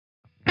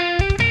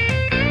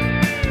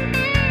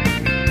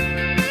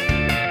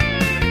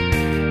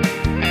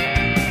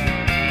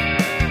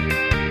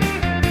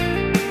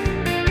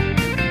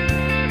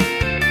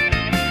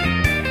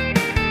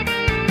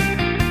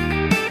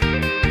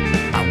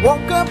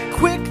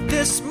quick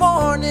this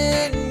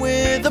morning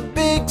with a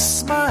big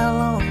smile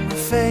on my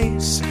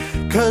face,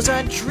 'cause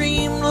I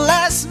dreamed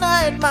last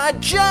night my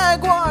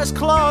Jaguars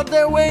clawed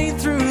their way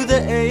through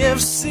the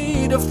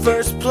AFC to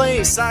first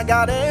place. I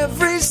got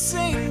every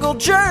single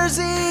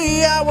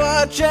jersey, I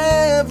watch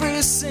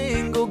every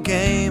single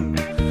game.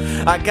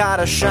 I got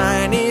a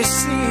shiny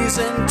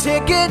season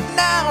ticket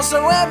now,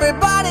 so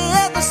everybody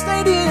at the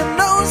stadium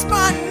knows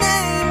my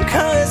name.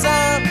 'Cause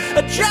I'm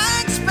a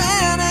Jags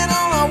fan and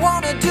all I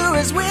wanna do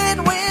is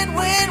win, win,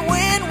 win,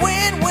 win,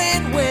 win,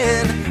 win,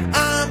 win.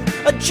 I'm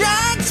a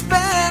Jags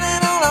fan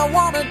and all I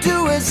wanna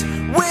do is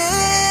win.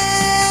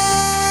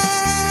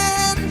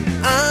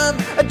 I'm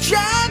a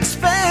Jags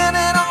fan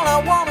and all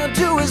I wanna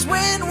do is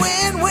win,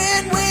 win,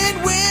 win,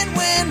 win, win,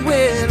 win,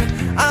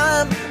 win.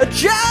 I'm a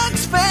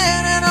Jags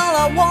fan and all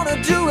I wanna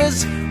do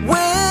is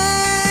win.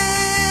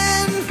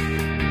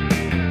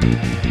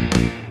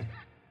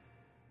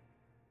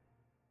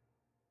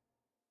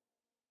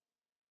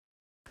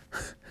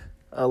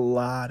 A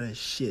lot of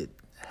shit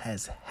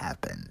has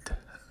happened.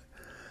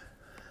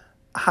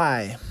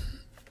 Hi,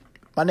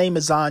 my name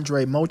is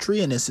Andre Moultrie,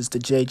 and this is the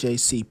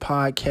JJC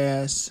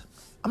Podcast.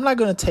 I'm not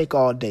going to take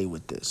all day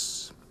with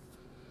this.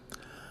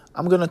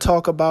 I'm going to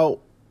talk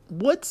about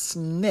what's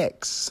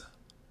next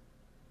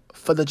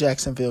for the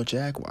Jacksonville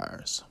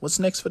Jaguars. What's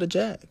next for the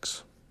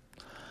Jags?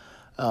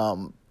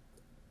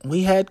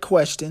 We had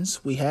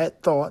questions, we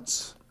had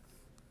thoughts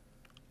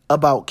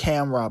about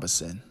Cam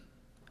Robinson.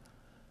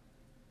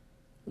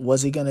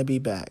 Was he going to be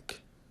back?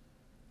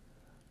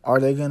 Are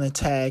they going to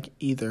tag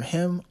either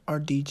him or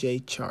DJ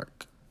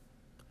Chark?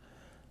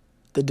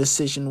 The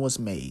decision was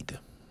made.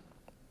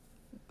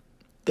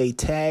 They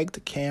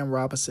tagged Cam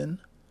Robinson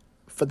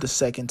for the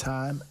second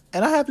time,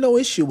 and I have no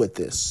issue with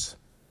this.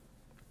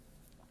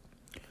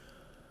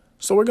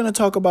 So we're going to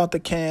talk about the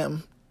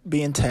Cam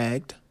being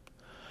tagged.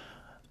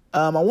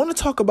 I want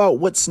to talk about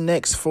what's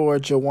next for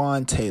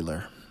Jawan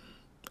Taylor.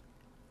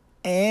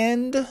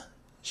 And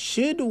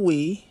should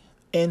we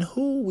and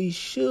who we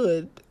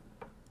should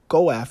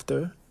go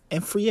after in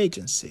free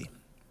agency.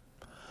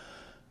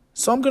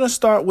 So I'm going to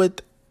start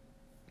with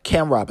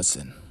Cam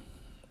Robinson.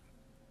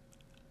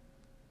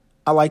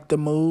 I like the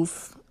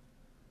move.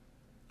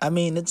 I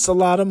mean, it's a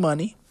lot of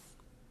money,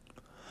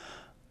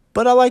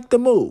 but I like the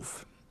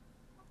move.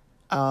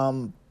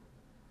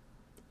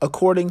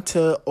 According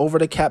to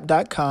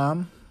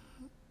overthecap.com,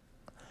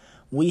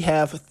 we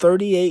have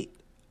 $38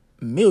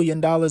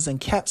 million in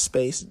cap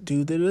space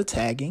due to the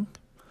tagging.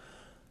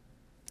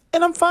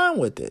 And I'm fine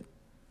with it.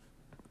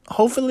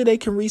 Hopefully they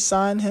can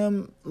re-sign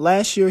him.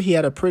 Last year he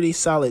had a pretty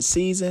solid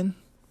season.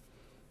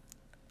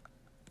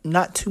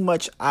 Not too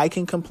much I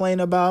can complain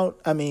about.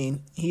 I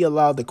mean, he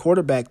allowed the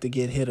quarterback to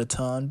get hit a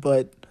ton,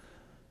 but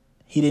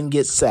he didn't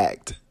get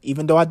sacked.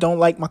 Even though I don't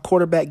like my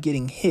quarterback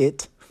getting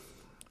hit,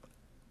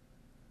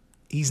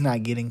 he's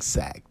not getting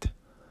sacked.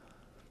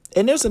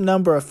 And there's a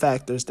number of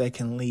factors that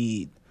can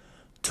lead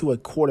to a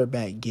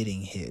quarterback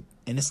getting hit.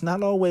 And it's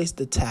not always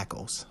the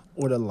tackles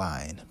or the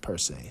line, per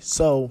se.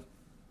 So,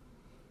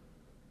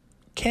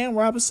 Cam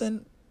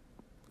Robinson,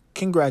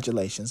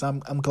 congratulations. I'm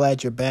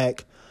glad you're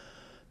back.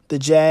 The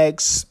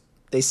Jags,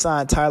 they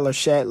signed Tyler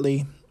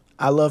Shatley.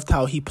 I loved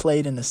how he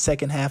played in the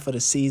second half of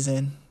the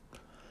season.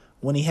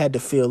 When he had to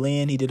fill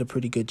in, he did a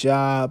pretty good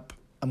job.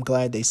 I'm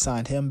glad they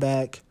signed him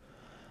back.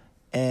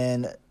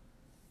 And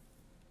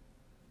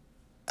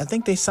I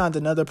think they signed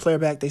another player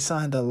back. They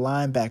signed a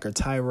linebacker,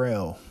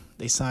 Tyrell.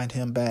 They signed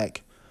him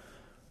back.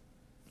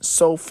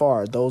 So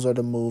far, those are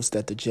the moves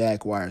that the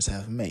Jaguars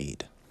have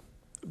made.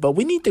 But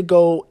we need to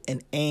go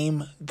and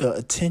aim the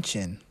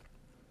attention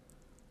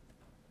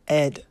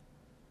at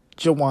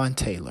Jawan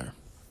Taylor.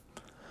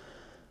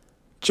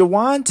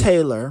 Jawan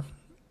Taylor,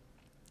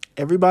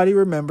 everybody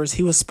remembers,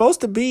 he was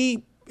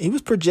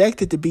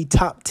projected to be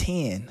top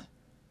 10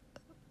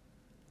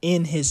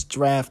 in his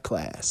draft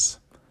class.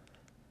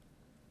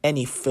 And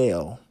he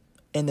fell.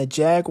 And the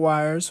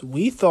Jaguars,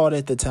 we thought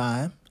at the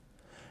time,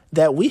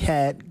 that we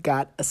had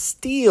got a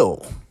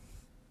steal.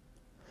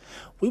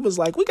 We was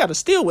like, we got a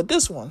steal with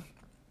this one.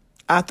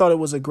 I thought it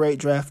was a great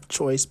draft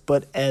choice,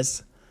 but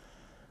as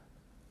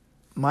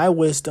my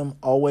wisdom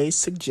always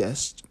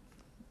suggests,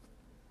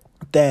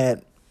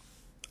 that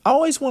I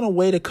always want to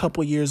wait a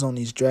couple years on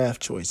these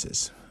draft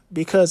choices.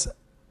 Because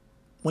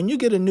when you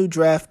get a new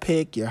draft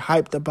pick, you're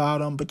hyped about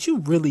them, but you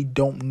really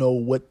don't know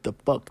what the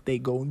fuck they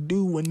gonna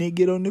do when they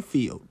get on the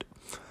field.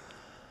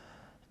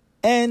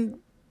 And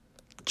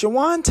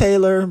Jawan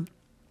Taylor,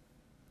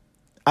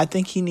 I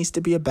think he needs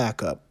to be a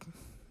backup.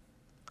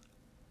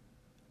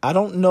 I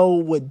don't know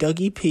what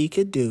Dougie P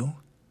could do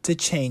to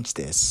change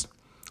this.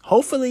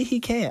 Hopefully he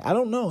can. I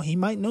don't know. He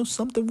might know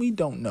something we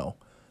don't know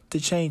to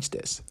change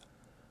this.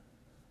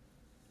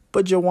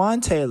 But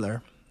Jawan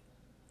Taylor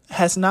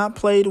has not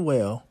played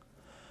well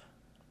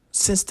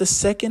since the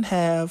second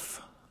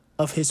half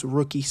of his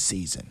rookie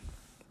season.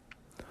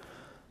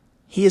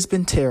 He has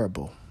been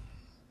terrible.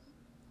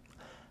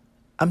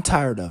 I'm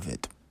tired of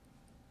it.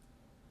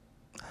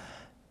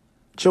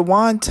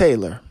 Jawan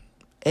Taylor,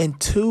 in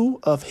 2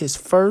 of his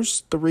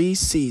first 3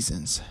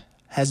 seasons,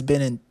 has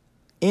been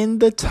in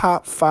the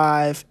top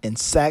 5 in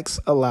sacks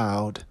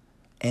allowed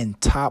and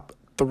top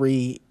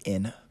 3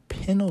 in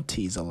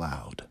penalties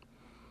allowed.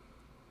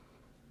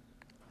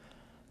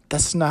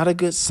 That's not a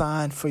good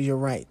sign for your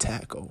right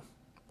tackle.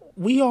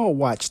 We all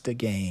watch the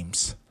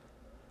games.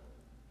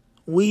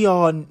 We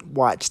all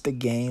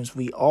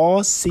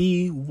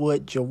see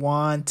what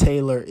Jawan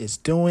Taylor is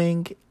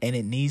doing, and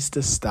it needs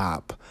to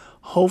stop.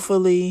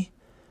 Hopefully,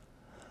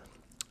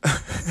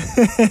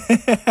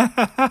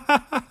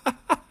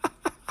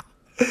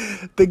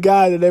 the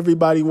guy that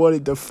everybody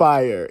wanted to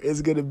fire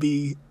is going to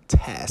be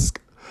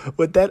tasked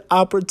with that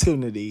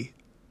opportunity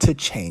to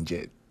change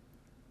it.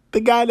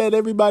 The guy that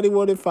everybody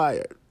wanted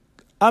fired.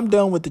 I'm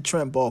done with the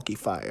Trent Baalke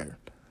fire.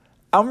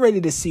 I'm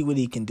ready to see what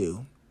he can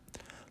do.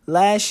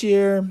 Last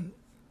year,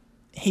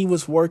 he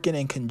was working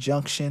in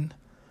conjunction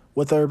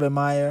with Urban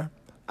Meyer.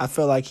 I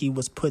feel like he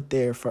was put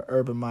there for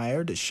Urban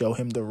Meyer to show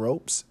him the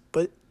ropes,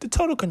 but the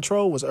total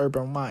control was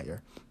Urban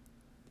Meyer.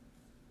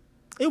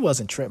 It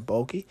wasn't Trent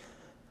Baalke.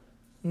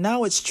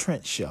 Now it's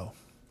Trent's show.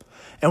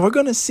 And we're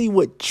going to see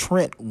what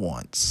Trent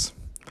wants.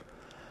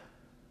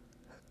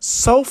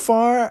 So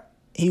far,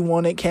 he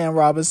wanted Cam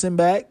Robinson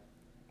back.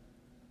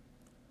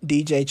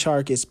 DJ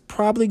Chark is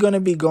probably going to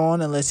be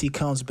gone unless he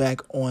comes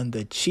back on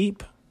the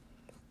cheap.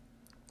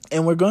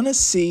 And we're going to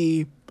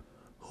see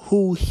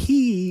who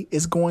he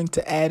is going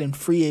to add in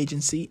free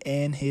agency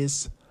and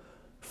his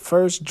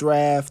first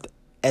draft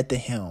at the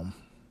helm.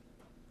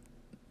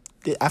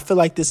 I feel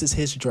like this is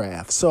his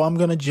draft, so I'm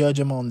going to judge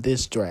him on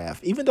this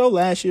draft. Even though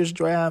last year's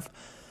draft,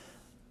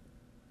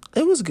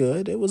 it was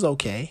good. It was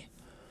okay.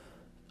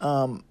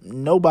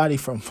 Nobody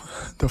from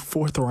the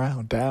 4th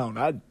round down.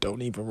 I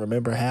don't even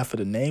remember half of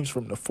the names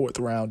from the 4th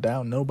round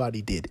down.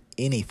 Nobody did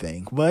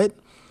anything, but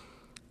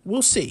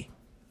we'll see.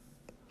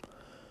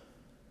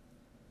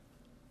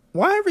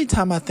 Why every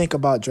time I think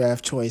about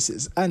draft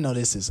choices, I know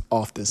this is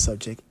off the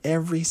subject,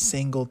 every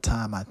single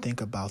time I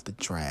think about the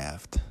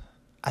draft,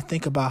 I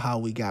think about how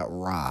we got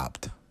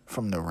robbed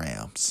from the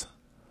Rams.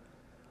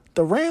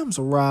 The Rams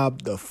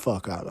robbed the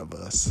fuck out of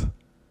us.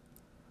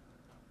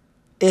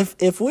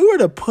 If we were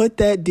to put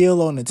that deal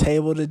on the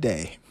table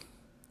today,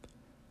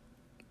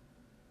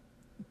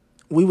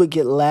 we would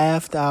get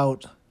laughed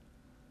out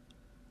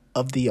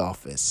of the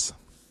office.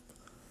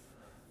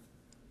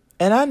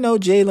 And I know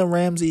Jalen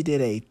Ramsey did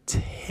a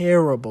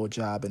terrible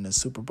job in the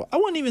Super Bowl. I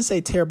wouldn't even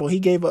say terrible.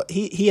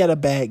 He had a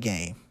bad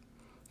game.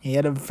 He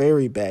had a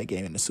very bad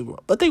game in the Super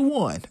Bowl. But they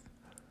won.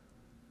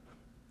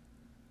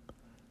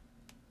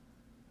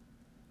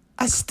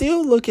 I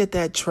still look at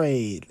that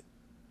trade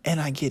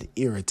and I get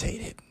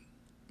irritated.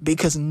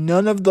 Because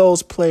none of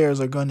those players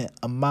are going to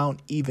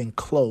amount even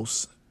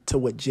close to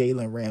what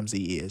Jalen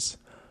Ramsey is.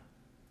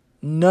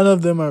 None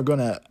of them are going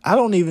to, I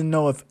don't even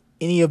know if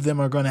any of them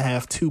are going to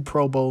have 2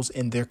 Pro Bowls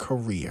in their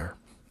career.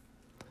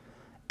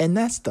 And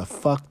that's the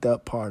fucked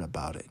up part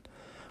about it.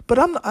 But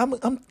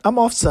I'm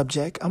off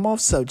subject. I'm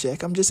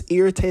just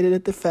irritated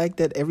at the fact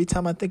that every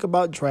time I think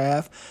about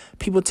draft,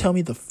 people tell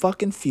me the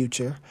fucking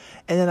future.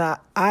 And then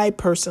I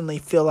personally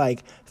feel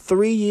like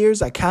 3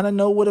 years, I kind of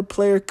know what a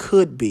player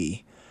could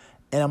be.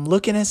 And I'm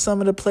looking at some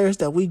of the players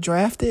that we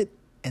drafted,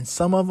 and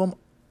some of them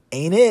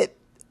ain't it.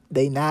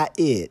 They not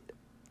it.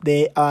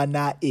 They are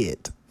not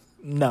it.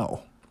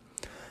 No.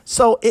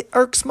 So it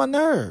irks my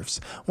nerves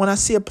when I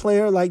see a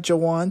player like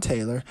Jawan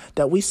Taylor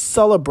that we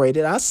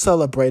celebrated. I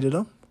celebrated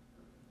him.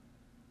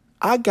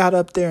 I got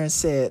up there and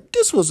said,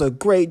 this was a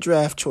great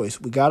draft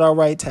choice. We got our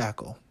right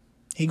tackle.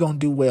 He going to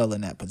do well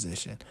in that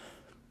position.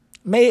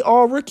 Made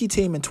all rookie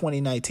team in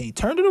 2019.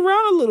 Turned it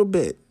around a little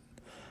bit.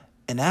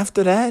 And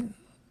after that,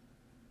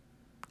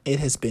 it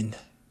has been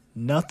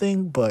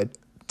nothing but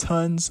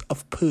tons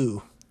of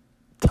poo,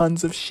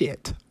 tons of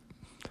shit.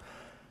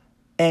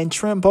 And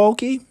Trent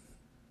Baalke,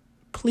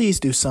 please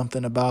do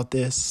something about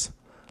this.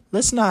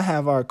 Let's not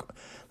have our...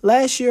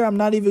 Last year, I'm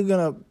not even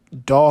going to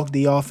dog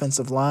the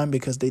offensive line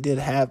because they did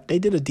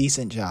a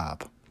decent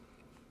job.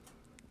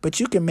 But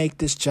you can make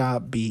this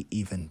job be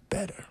even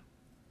better.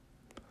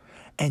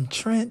 And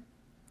Trent,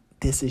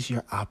 this is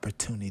your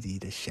opportunity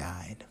to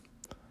shine.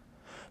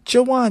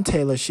 Jawan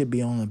Taylor should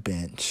be on the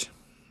bench.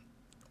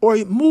 Or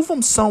move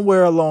him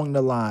somewhere along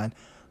the line.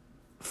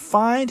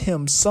 Find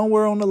him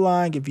somewhere on the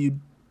line if you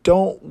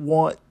don't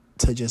want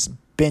to just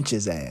bench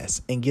his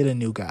ass and get a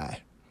new guy.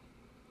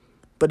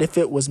 But if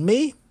it was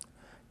me,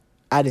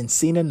 I didn't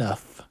seen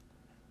enough.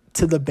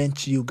 To the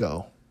bench you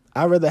go.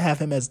 I'd rather have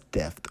him as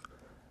depth,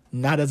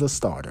 not as a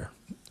starter.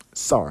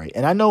 Sorry.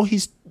 And I know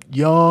he's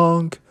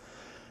young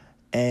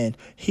and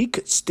he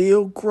could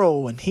still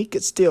grow and he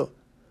could still...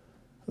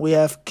 We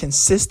have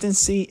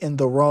consistency in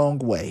the wrong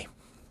way.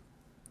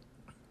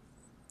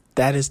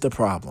 That is the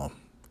problem.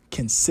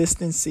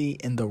 Consistency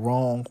in the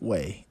wrong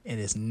way. It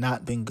has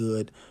not been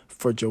good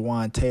for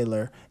Jawan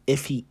Taylor.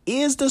 If he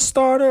is the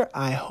starter,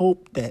 I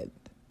hope that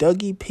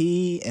Dougie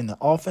P and the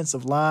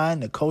offensive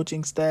line, the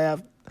coaching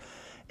staff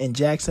in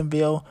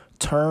Jacksonville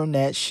turn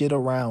that shit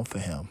around for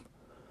him.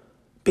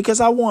 Because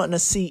I want to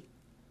see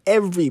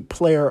every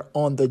player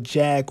on the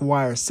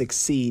Jaguars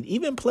succeed.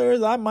 Even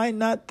players I might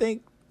not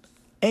think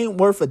ain't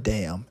worth a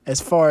damn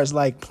as far as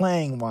like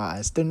playing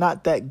wise. They're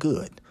not that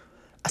good.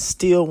 I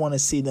still want to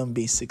see them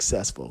be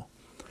successful.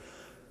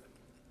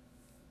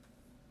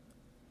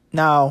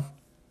 Now,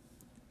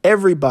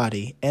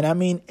 everybody, and I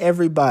mean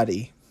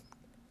everybody,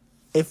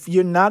 if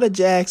you're not a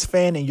Jags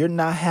fan and you're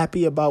not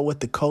happy about what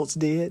the Colts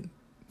did,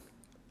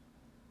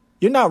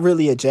 you're not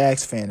really a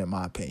Jags fan, in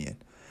my opinion.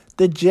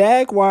 The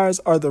Jaguars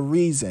are the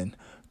reason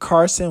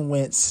Carson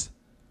Wentz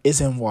is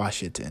in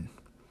Washington.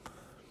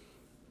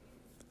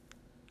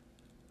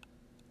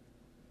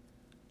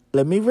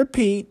 Let me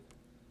repeat.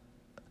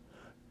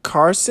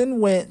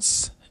 Carson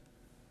Wentz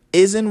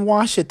is in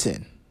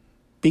Washington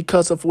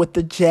because of what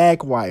the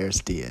Jaguars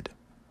did.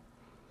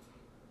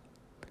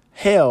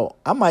 Hell,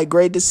 I might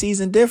grade the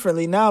season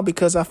differently now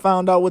because I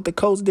found out what the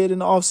Colts did in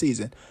the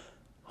offseason.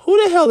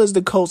 Who the hell is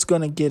the Colts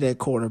going to get at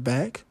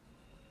quarterback?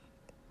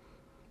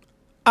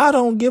 I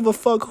don't give a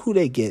fuck who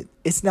they get.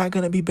 It's not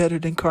going to be better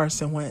than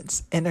Carson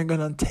Wentz, and they're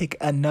going to take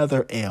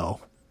another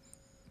L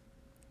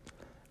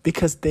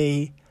because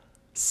they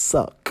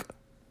suck.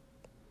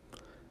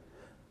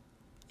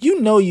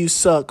 You know you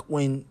suck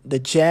when the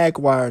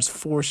Jaguars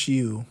force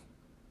you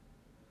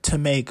to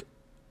make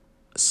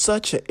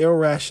such an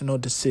irrational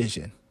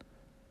decision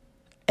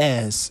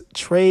as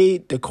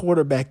trade the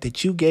quarterback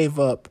that you gave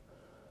up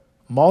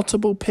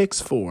multiple picks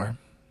for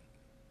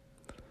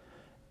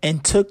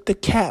and took the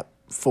cap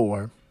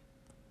for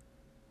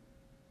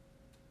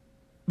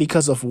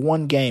because of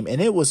one game.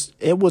 And it was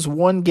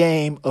one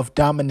game of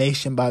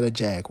domination by the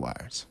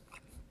Jaguars.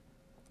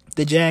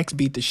 The Jags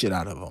beat the shit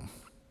out of them.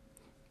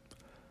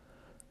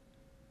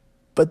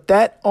 But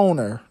that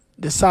owner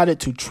decided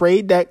to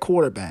trade that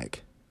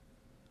quarterback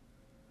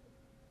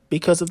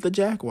because of the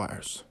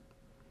Jaguars.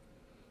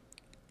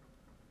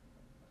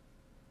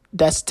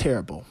 That's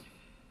terrible.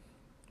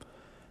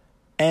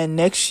 And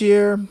next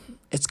year,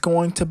 it's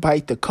going to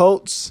bite the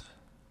Colts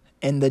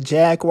and the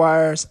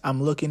Jaguars.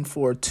 I'm looking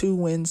for 2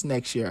 wins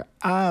next year.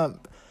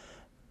 Trent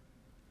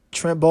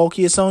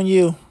Baalke, it's on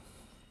you.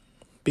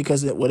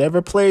 Because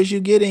whatever players you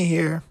get in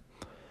here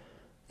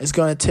is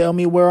going to tell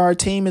me where our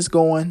team is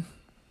going.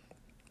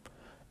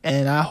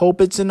 And I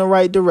hope it's in the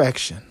right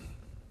direction.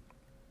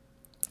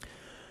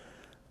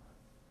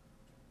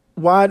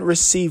 Wide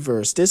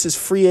receivers. This is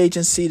free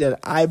agency that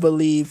I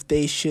believe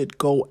they should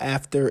go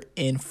after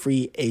in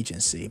free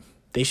agency.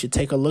 They should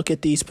take a look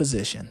at these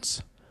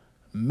positions.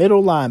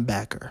 Middle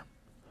linebacker,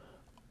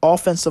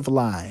 offensive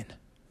line,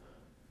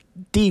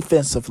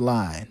 defensive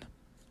line,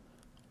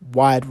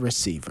 wide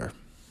receiver.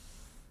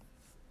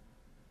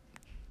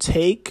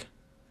 Take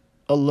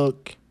a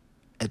look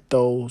at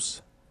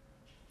those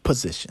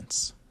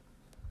positions.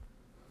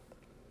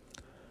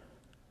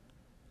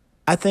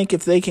 I think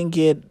if they can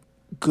get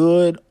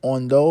good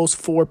on those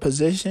 4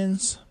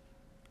 positions,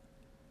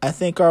 I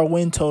think our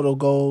win total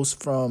goes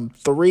from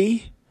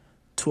 3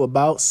 to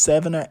about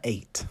 7 or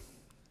 8.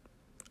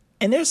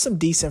 And there's some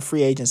decent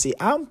free agency.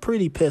 I'm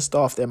pretty pissed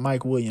off that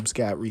Mike Williams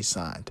got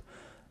re-signed.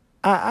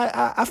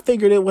 I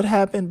figured it would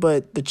happen,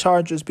 but the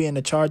Chargers being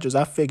the Chargers,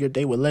 I figured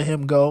they would let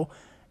him go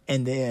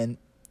and then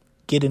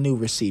get a new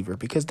receiver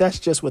because that's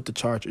just what the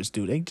Chargers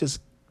do.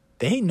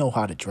 They know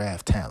how to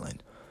draft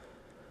talent.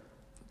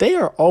 They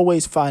are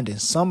always finding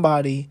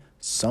somebody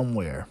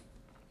somewhere.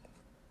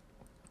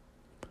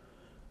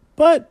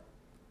 But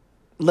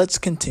let's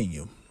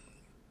continue.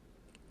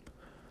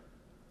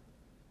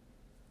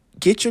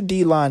 Get your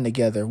D-line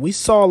together. We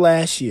saw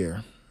last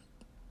year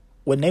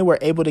when they were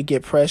able to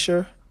get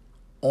pressure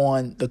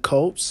on the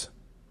Colts,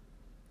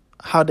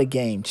 how the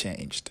game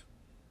changed.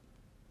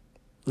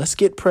 Let's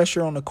get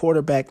pressure on the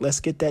quarterback. Let's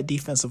get that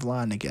defensive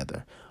line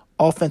together.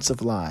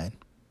 Offensive line.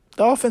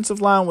 The offensive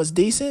line was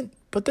decent,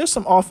 but there's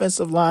some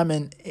offensive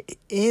linemen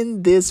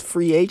in this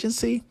free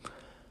agency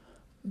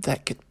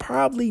that could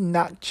probably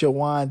knock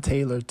Jawan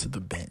Taylor to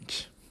the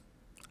bench.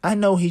 I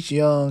know he's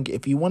young.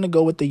 If you want to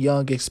go with the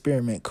young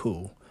experiment,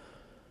 cool.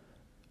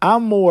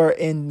 I'm more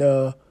in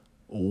the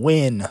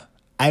win.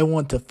 I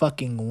want to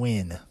fucking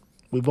win.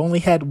 We've only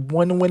had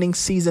one winning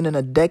season in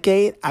a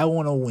decade. I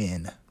want to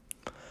win.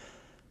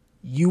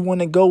 You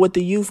want to go with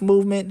the youth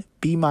movement?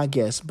 Be my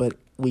guest. But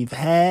we've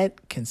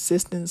had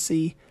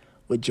consistency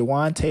with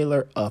Jawan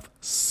Taylor of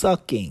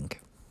sucking.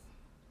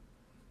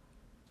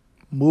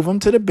 Move him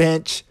to the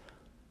bench.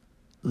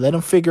 Let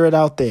him figure it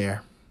out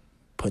there.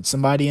 Put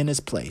somebody in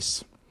his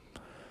place.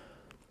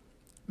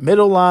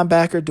 Middle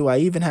linebacker, do I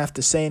even have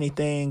to say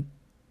anything?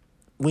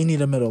 We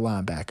need a middle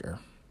linebacker.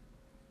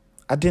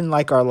 I didn't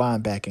like our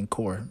linebacking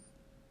core.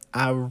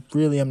 I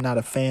really am not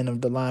a fan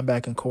of the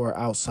linebacking core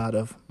outside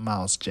of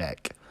Miles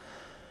Jack.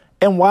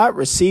 And wide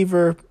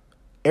receiver,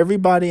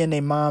 everybody and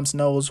their moms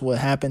knows what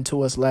happened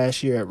to us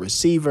last year at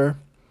receiver,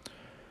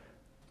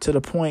 to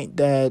the point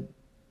that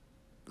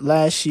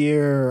last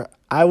year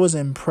I was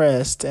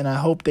impressed, and I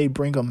hope they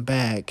bring him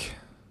back.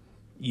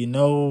 You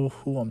know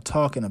who I'm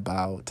talking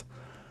about.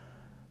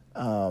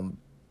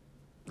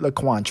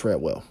 Laquan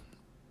Treadwell.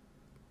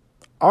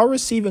 Our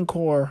receiving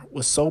core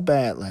was so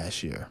bad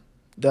last year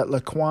that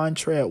Laquan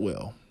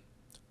Treadwell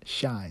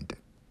shined.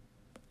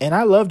 And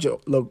I love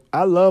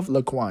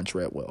Laquan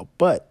Treadwell,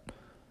 but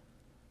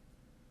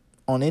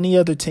on any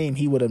other team,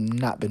 he would have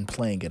not been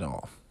playing at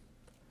all.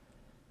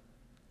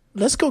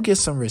 Let's go get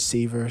some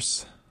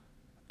receivers.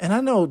 And I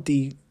know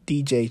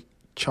DJ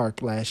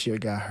Chark last year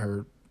got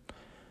hurt.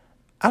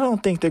 I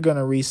don't think they're going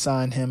to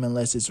re-sign him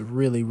unless it's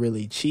really,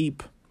 really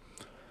cheap.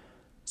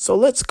 So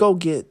let's go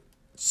get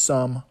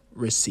some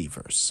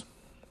receivers.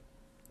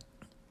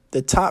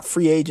 The top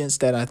free agents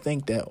that I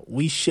think that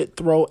we should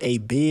throw a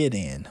bid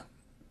in.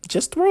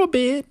 Just throw a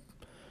bid.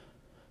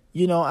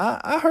 You know,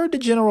 I heard the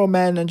general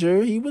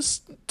manager, he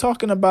was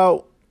talking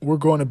about we're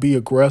going to be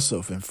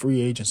aggressive in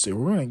free agency.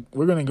 We're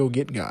going to go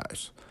get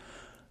guys.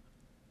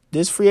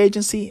 This free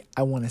agency,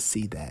 I want to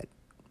see that.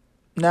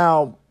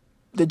 Now,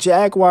 the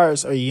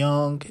Jaguars are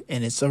young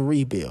and it's a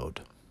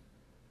rebuild.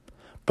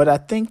 But I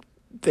think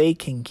they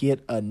can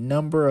get a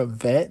number of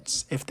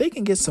vets. If they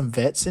can get some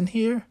vets in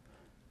here,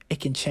 it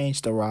can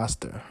change the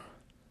roster.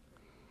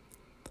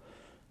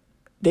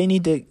 They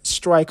need to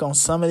strike on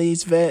some of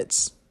these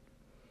vets.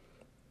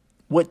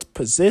 Which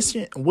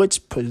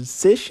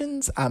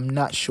positions, I'm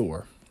not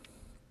sure.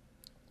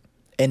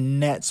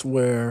 And that's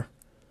where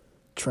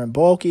Trent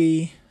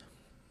Baalke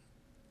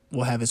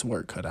will have his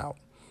work cut out.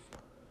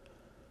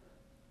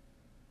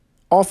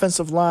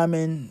 Offensive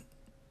lineman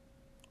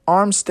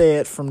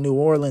Armstead from New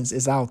Orleans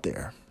is out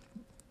there.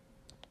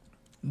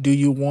 Do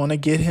you want to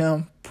get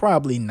him?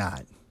 Probably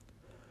not.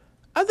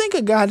 I think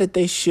a guy that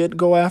they should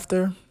go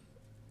after,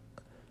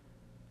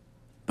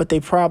 but they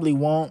probably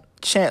won't.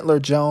 Chandler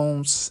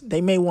Jones.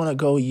 They may want to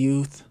go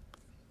youth.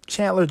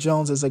 Chandler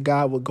Jones is a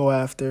guy we'll go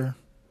after.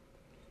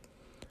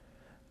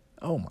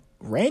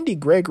 Randy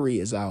Gregory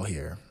is out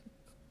here.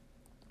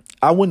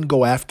 I wouldn't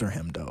go after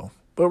him, though.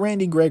 But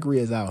Randy Gregory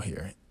is out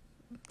here.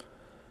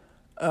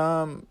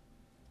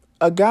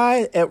 A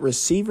guy at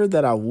receiver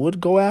that I would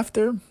go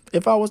after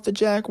if I was the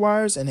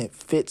Jaguars and it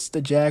fits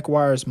the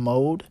Jaguars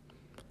mold,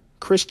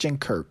 Christian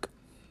Kirk.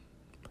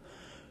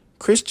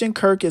 Christian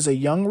Kirk is a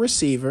young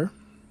receiver.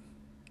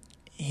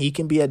 He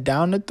can be a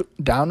down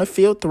the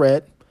field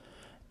threat.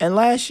 And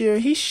last year,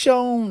 he's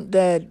shown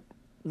that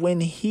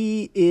when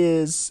he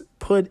is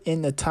put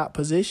in the top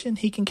position,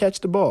 he can catch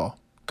the ball.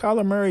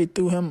 Kyler Murray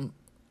threw him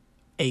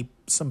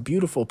some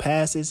beautiful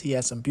passes. He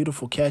had some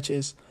beautiful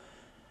catches.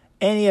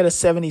 And he had a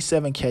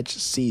 77 catch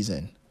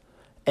season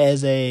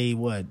as a,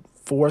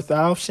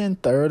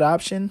 third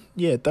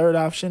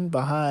option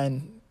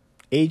behind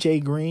A.J.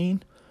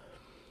 Green.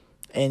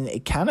 And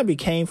it kind of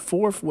became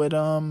fourth with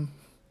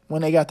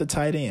when they got the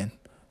tight end,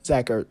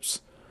 Zach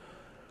Ertz.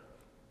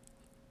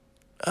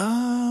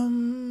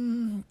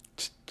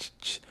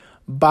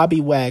 Bobby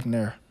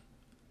Wagner.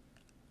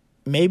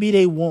 Maybe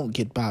they won't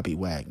get Bobby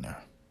Wagner.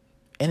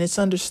 And it's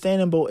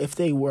understandable if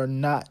they were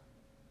not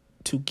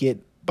to get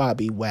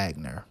Bobby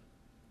Wagner.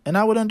 And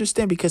I would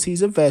understand because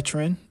he's a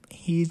veteran.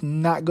 He's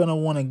not going to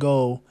want to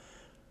go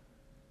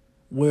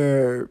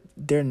where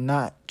they're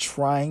not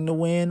trying to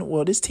win.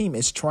 Well, this team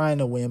is trying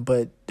to win,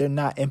 but they're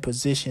not in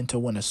position to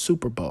win a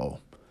Super Bowl.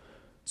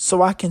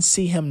 So I can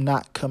see him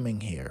not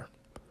coming here.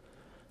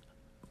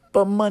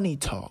 But money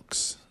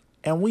talks.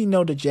 And we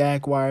know the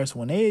Jaguars,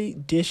 when they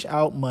dish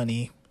out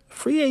money,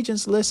 free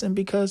agents listen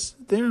because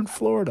they're in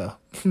Florida.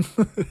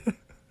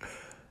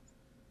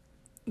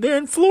 They're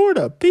in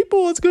Florida.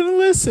 People is going to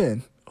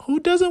listen. Who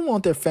doesn't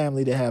want their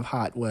family to have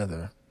hot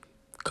weather?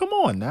 Come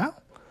on now.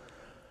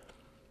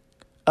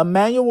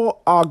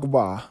 Emmanuel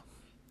Ogbah,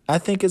 I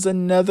think, is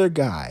another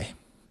guy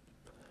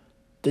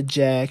the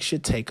Jags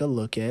should take a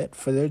look at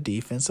for their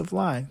defensive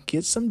line.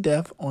 Get some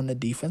depth on the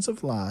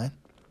defensive line.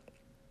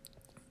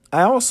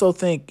 I also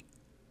think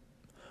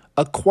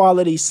a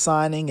quality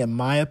signing, in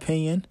my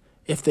opinion,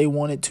 if they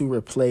wanted to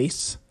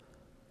replace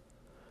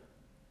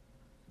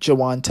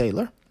Jawan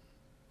Taylor,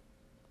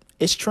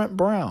 it's Trent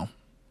Brown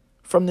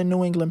from the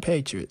New England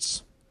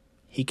Patriots.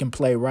 He can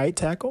play right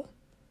tackle.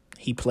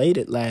 He played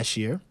it last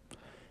year.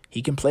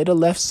 He can play the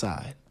left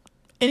side.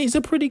 And he's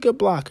a pretty good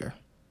blocker.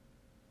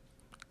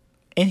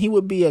 And he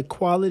would be a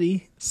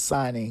quality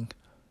signing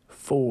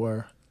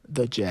for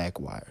the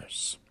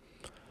Jaguars.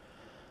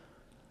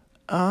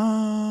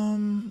 I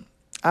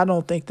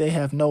don't think they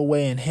have no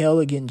way in hell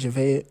of getting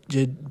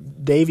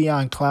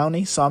Jadeveon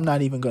Clowney, so I'm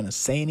not even going to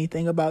say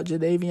anything about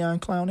Jadeveon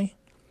Clowney.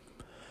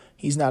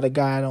 He's not a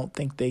guy I don't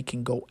think they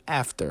can go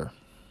after.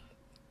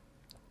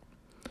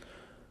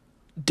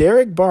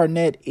 Derek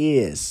Barnett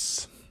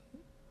is,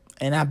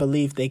 and I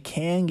believe they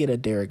can get a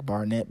Derek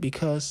Barnett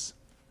because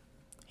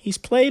he's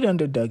played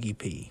under Dougie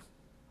P.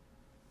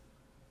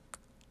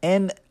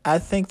 And I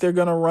think they're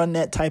going to run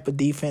that type of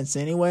defense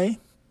anyway,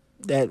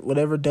 that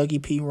whatever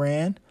Dougie P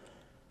ran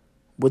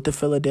with the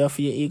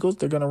Philadelphia Eagles,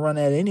 they're going to run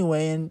that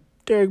anyway. And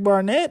Derek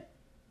Barnett,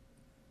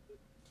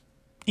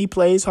 he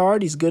plays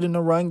hard. He's good in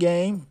the run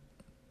game.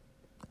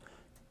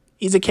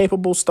 He's a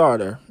capable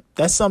starter.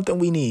 That's something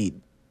we need.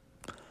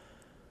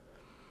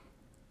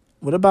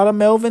 What about a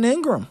Melvin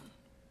Ingram?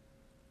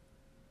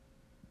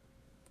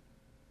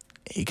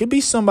 He could be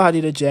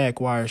somebody the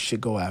Jaguars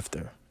should go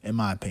after, in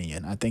my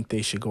opinion. I think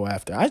they should go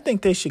after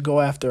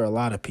a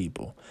lot of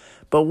people.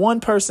 But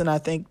one person I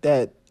think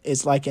that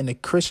is like in the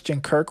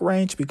Christian Kirk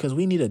range, because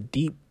we need a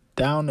deep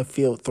down the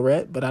field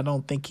threat, but I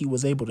don't think he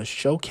was able to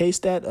showcase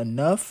that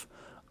enough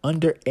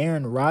under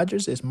Aaron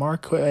Rodgers, is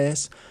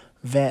Marquez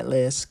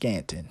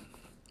Valdes-Scantling.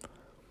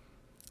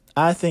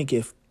 I think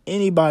if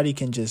anybody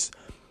can just...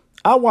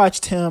 I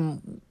watched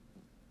him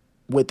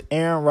with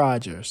Aaron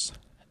Rodgers,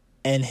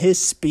 and his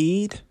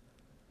speed,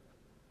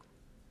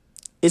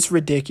 it's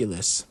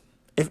ridiculous.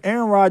 If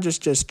Aaron Rodgers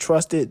just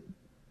trusted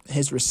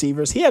his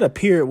receivers, he had a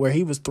period where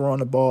he was throwing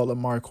the ball to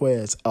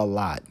Marquez a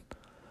lot.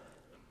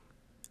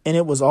 And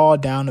it was all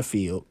down the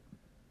field.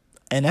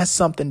 And that's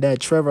something that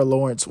Trevor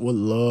Lawrence would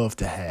love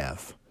to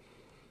have.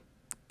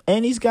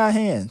 And he's got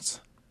hands.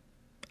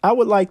 I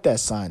would like that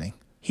signing.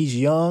 He's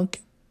young.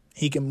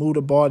 He can move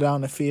the ball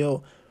down the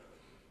field.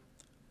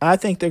 I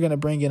think they're going to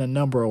bring in a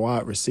number of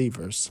wide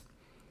receivers.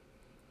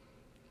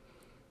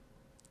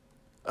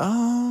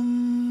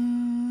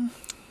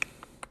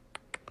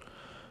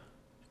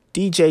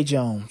 DJ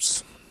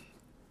Jones.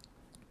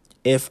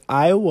 If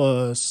I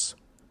was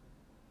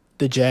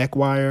the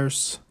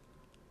Jaguars,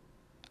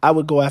 I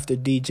would go after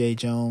DJ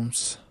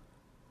Jones.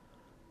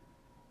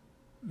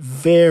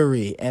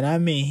 And I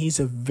mean he's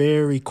a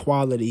very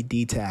quality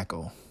D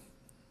tackle.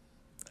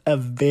 A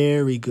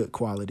very good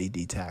quality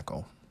D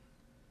tackle.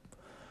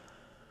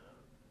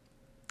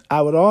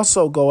 I would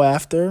also go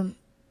after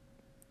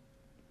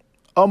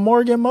a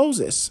Morgan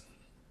Moses.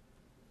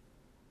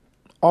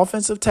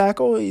 Offensive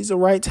tackle, he's a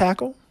right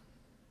tackle.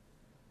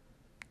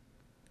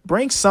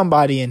 Bring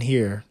somebody in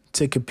here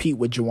to compete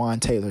with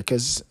Jawan Taylor,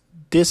 because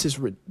this is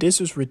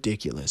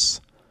ridiculous.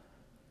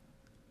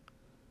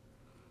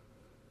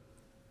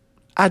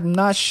 I'm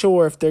not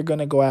sure if they're going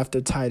to go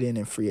after tight end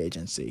in free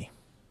agency.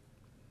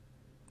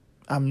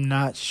 I'm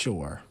not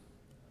sure.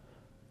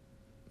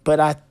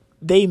 But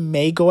they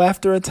may go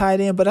after a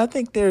tight end, but I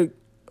think they're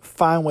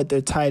fine with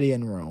their tight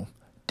end room.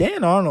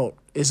 Dan Arnold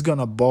is going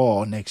to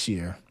ball next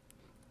year.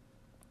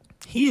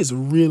 He is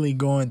really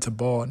going to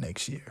ball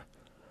next year.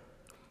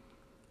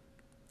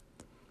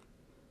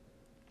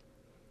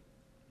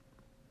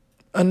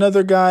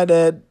 Another guy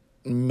that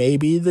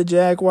maybe the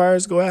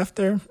Jaguars go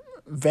after,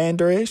 Van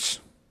Der Esch.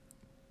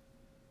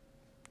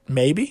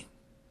 Maybe.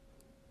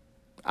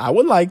 I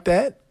would like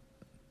that.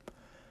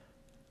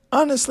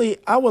 Honestly,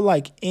 I would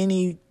like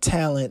any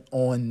talent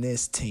on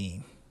this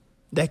team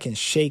that can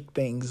shake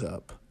things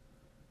up.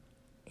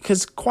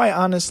 Because quite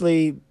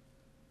honestly,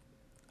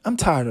 I'm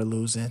tired of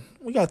losing.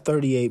 We got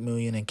 $38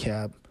 million in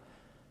cap.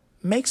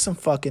 Make some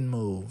fucking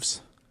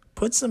moves.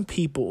 Put some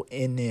people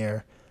in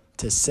there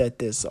to set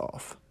this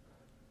off.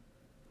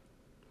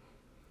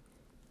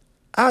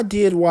 I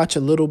did watch a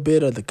little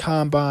bit of the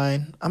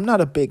combine. I'm not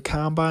a big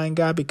combine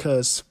guy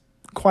because,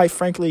 quite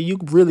frankly, you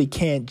really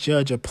can't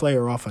judge a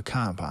player off a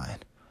combine.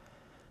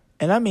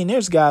 And I mean,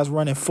 there's guys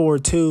running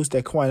 4.2s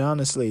that, quite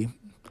honestly,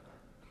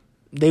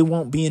 they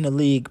won't be in the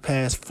league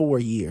past 4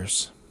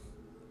 years.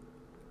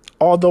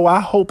 Although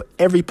I hope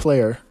every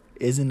player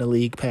is in the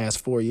league past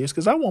 4 years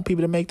because I want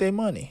people to make their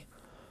money.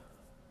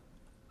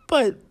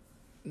 But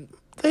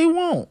they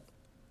won't.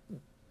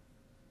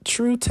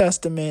 True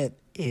testament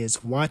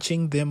is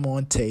watching them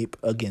on tape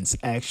against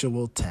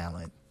actual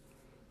talent.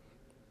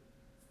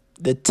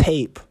 The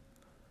tape,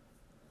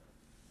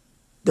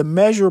 the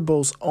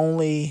measurables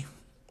only,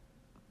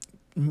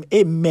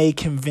 it may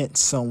convince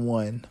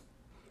someone,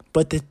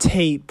 but the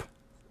tape,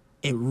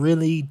 it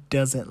really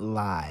doesn't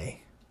lie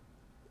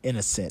in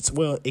a sense.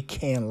 Well, it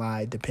can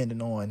lie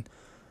depending on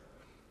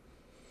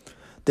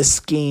the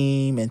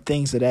scheme and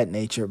things of that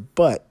nature,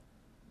 but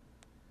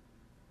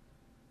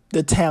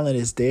the talent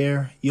is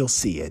there. You'll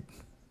see it.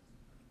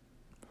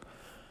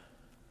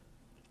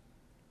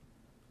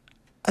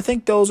 I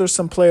think those are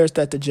some players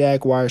that the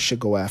Jaguars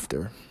should go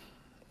after.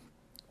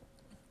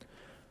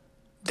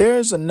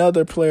 There's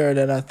another player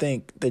that I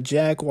think the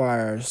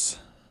Jaguars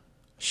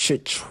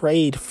should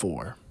trade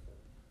for.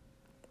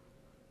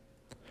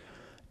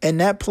 And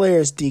that player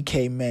is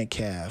DK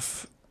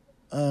Metcalf.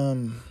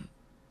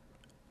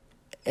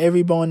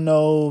 Everyone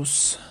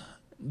knows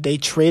they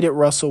traded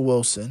Russell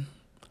Wilson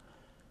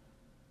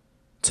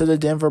to the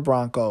Denver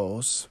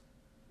Broncos.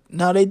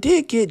 Now, they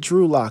did get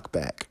Drew Lock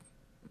back.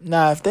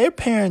 Now, if they're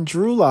pairing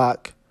Drew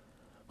Lock,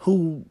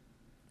 who,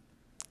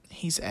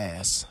 he's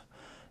ass.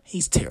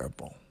 He's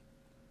terrible.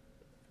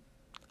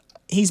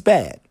 He's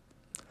bad.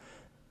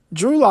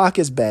 Drew Lock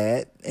is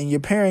bad, and you're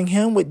pairing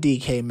him with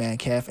DK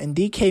Metcalf, and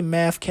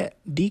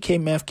DK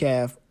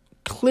Metcalf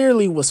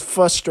clearly was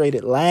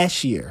frustrated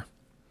last year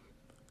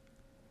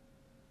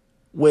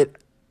with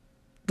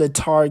the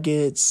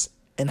targets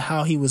and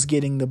how he was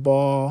getting the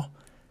ball.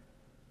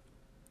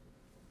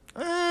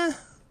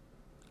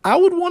 I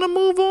would want to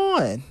move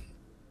on.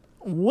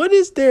 What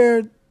is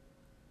there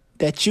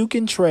that you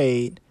can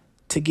trade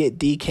to get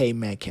DK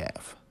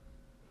Metcalf?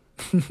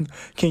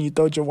 Can you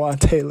throw Jawan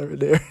Taylor in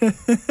there?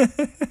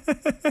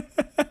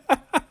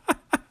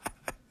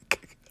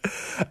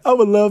 I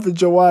would love for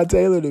Jawan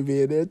Taylor to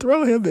be in there.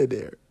 Throw him in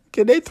there.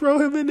 Can they throw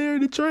him in there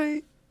in the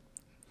trade?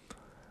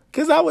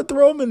 Because I would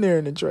throw him in there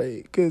in the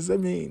trade. Because, I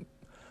mean,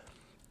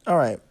 all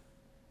right.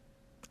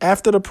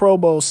 after the Pro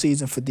Bowl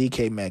season for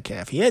DK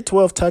Metcalf, he had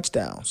 12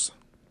 touchdowns.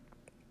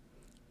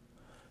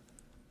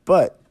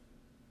 But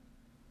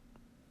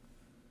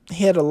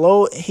he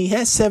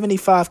had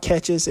 75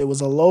 catches. It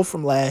was a low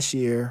from last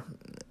year.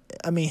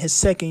 I mean, his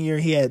second year,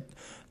 he had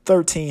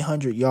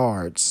 1,300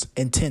 yards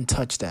and 10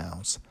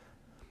 touchdowns.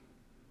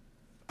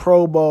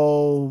 Pro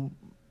Bowl,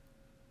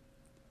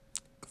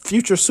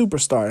 future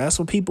superstar. That's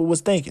what people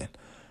was thinking.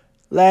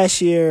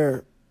 Last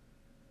year,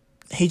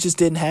 he just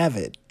didn't have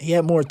it. He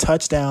had more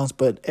touchdowns,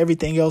 but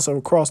everything else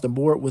across the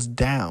board was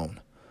down.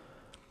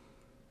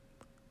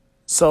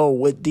 So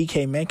with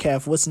DK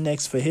Metcalf, what's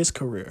next for his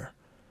career?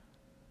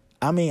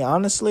 I mean,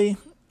 honestly,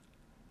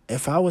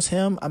 if I was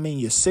him, I mean,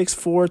 you're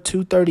 6'4",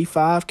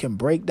 235, can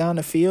break down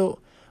the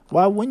field.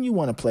 Why wouldn't you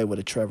want to play with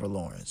a Trevor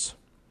Lawrence?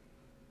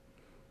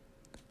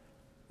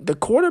 The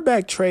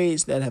quarterback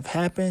trades that have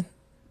happened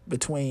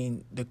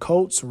between the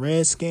Colts,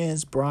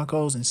 Redskins,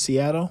 Broncos, and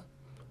Seattle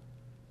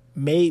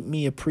made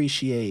me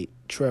appreciate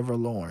Trevor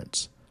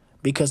Lawrence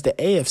because the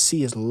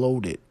AFC is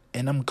loaded.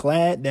 And I'm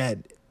glad that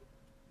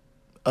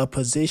a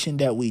position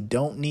that we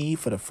don't need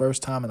for the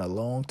first time in a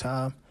long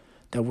time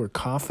that we're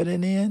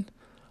confident in,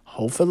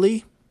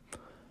 hopefully,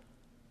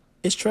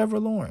 is Trevor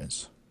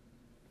Lawrence.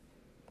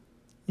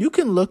 You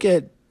can look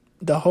at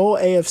the whole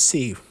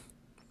AFC.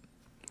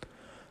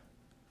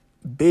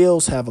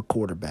 Bills have a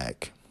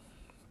quarterback.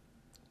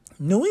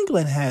 New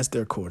England has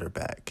their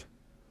quarterback.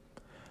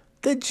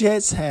 The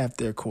Jets have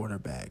their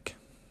quarterback.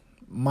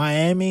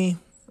 Miami,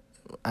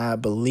 I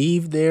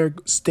believe they're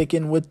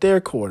sticking with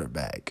their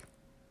quarterback.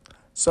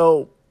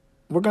 So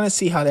we're going to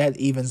see how that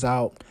evens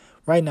out.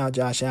 Right now,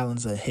 Josh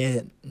Allen's a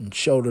head and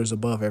shoulders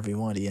above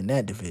everybody in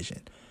that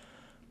division.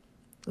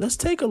 Let's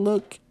take a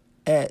look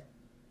at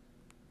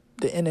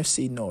the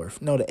NFC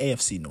North. No, the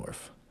AFC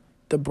North.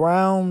 The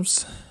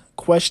Browns,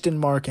 question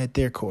mark at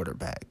their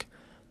quarterback.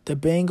 The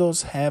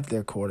Bengals have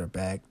their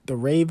quarterback. The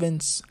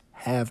Ravens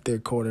have their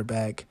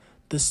quarterback.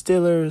 The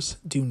Steelers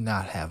do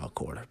not have a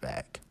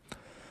quarterback.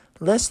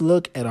 Let's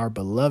look at our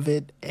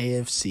beloved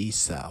AFC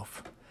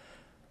South.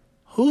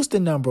 Who's the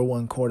number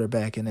one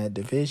quarterback in that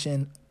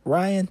division?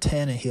 Ryan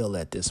Tannehill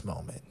at this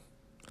moment.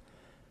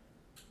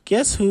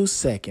 Guess who's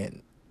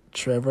second?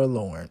 Trevor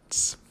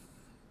Lawrence.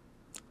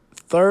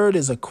 Third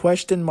is a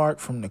question mark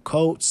from the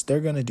Colts. They're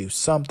going to do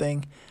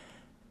something.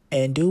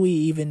 And do we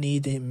even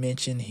need to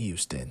mention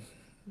Houston?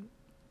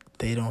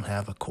 They don't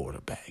have a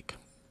quarterback.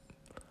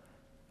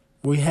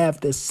 We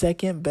have the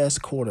second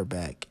best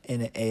quarterback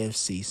in the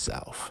AFC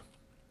South.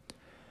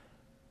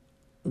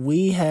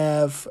 We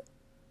have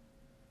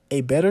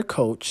a better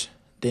coach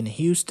than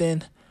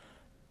Houston.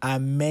 I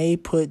may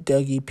put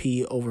Dougie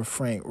P over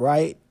Frank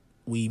Wright.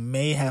 We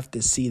may have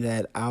to see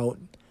that out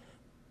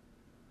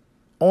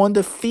on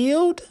the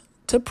field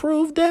to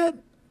prove that.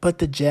 But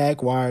the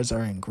Jaguars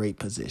are in great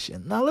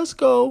position. Now let's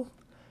go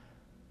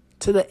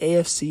to the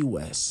AFC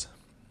West.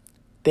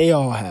 They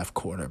all have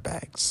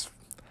quarterbacks.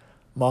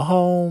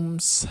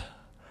 Mahomes,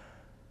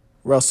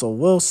 Russell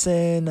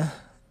Wilson,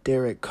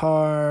 Derek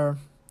Carr,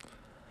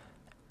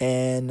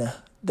 and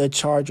the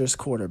Chargers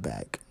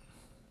quarterback.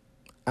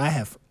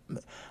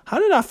 How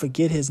did I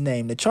forget his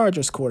name? The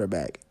Chargers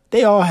quarterback.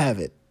 They all have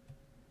it.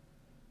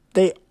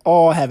 They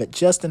all have it.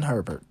 Justin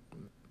Herbert.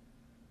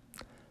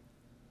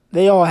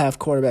 They all have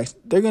quarterbacks.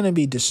 They're going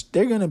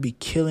to be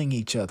killing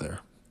each other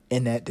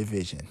in that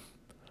division.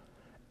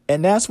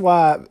 And that's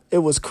why it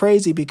was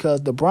crazy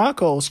because the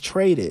Broncos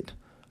traded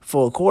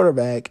for a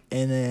quarterback,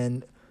 and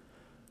then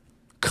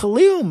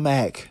Khalil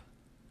Mack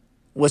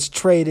was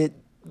traded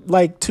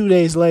like 2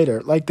 days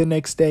later, like the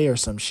next day or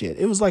some shit.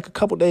 It was like a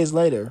couple days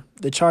later.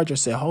 The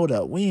Chargers said, hold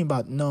up, we ain't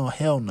about, no,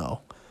 hell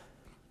no.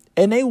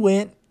 And they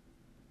went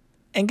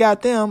and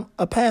got them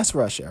a pass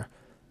rusher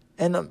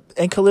and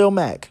Khalil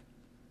Mack.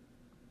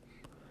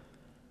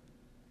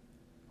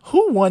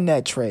 Who won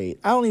that trade?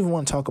 I don't even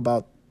want to talk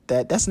about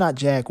that. That's not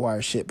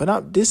Jaguar shit,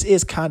 but this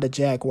is kind of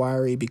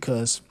Jaguar-y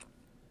because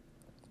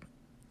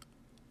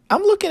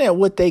I'm looking at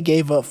what they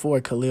gave up for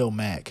Khalil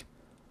Mack.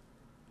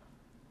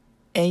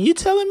 And you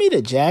telling me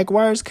the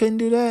Jaguars couldn't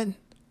do that?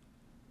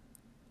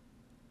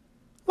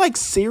 Like,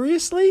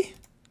 seriously?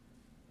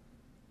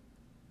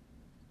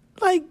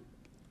 Like,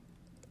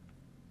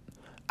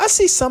 I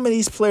see some of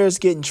these players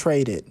getting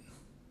traded.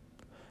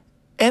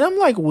 And I'm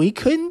like, we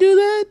couldn't do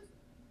that?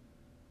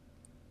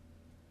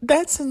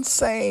 That's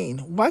insane.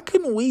 Why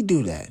couldn't we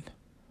do that?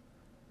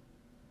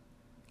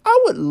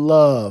 I would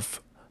love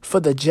for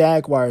the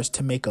Jaguars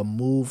to make a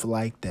move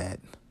like that.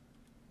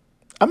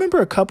 I remember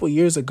a couple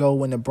years ago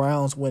when the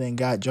Browns went and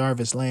got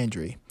Jarvis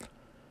Landry.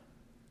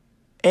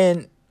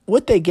 And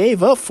what they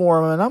gave up for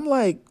him, and I'm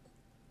like,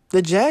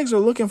 the Jags are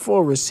looking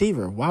for a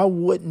receiver. Why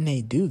wouldn't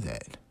they do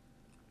that?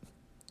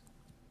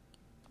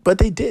 But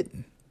they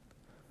didn't.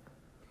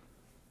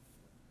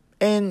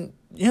 And,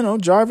 you know,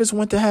 Jarvis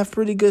went to have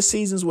pretty good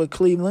seasons with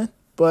Cleveland.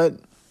 But,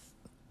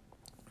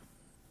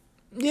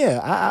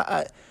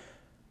 yeah,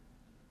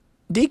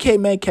 DK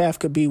Metcalf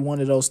could be one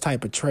of those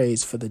type of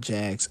trades for the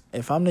Jags.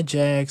 If I'm the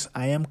Jags,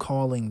 I am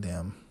calling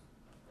them,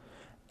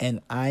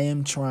 and I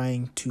am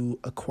trying to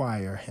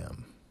acquire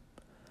him.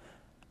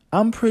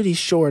 I'm pretty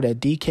sure that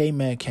DK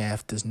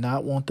Metcalf does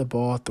not want the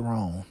ball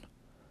thrown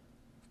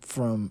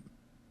from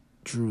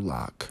Drew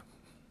Lock.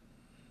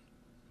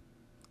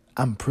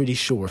 I'm pretty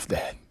sure of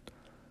that.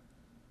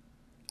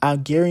 I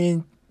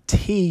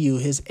guarantee you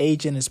his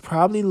agent is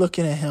probably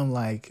looking at him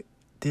like,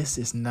 this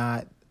is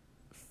not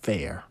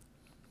fair.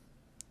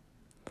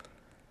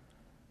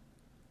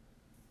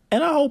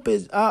 And I hope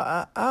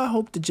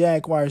the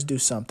Jaguars do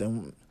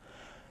something.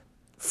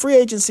 Free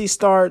agency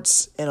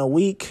starts in a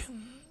week,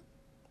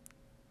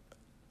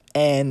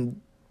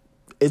 and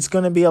it's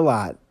going to be a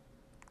lot.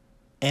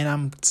 And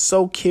I'm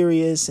so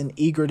curious and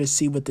eager to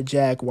see what the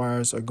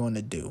Jaguars are going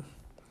to do.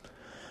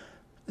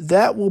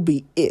 That will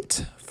be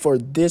it for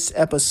this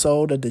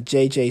episode of the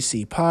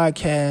JJC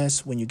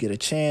Podcast. When you get a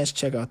chance,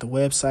 check out the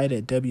website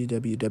at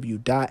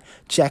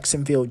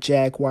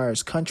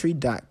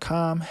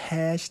www.jacksonvillejaguarscountry.com.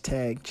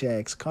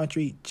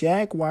 #JagsCountry,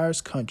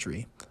 Jaguars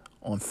Country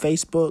on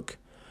Facebook.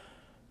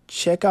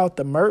 Check out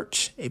the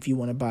merch if you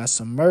want to buy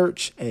some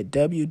merch at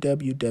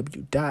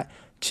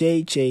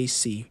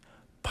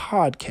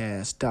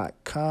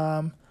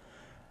www.jjcpodcast.com.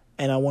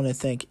 And I want to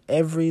thank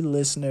every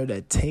listener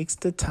that takes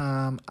the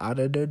time out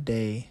of their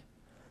day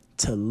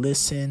to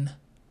listen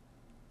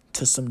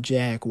to some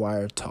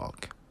Jaguar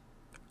talk.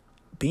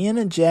 Being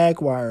a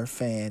Jaguar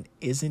fan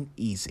isn't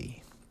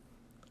easy.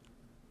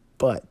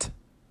 But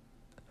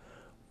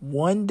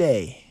one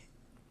day,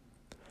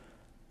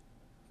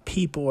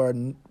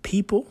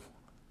 people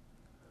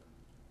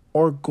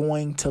are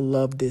going to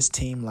love this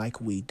team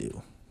like we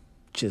do.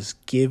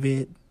 Just give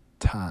it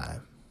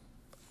time.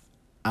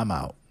 I'm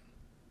out.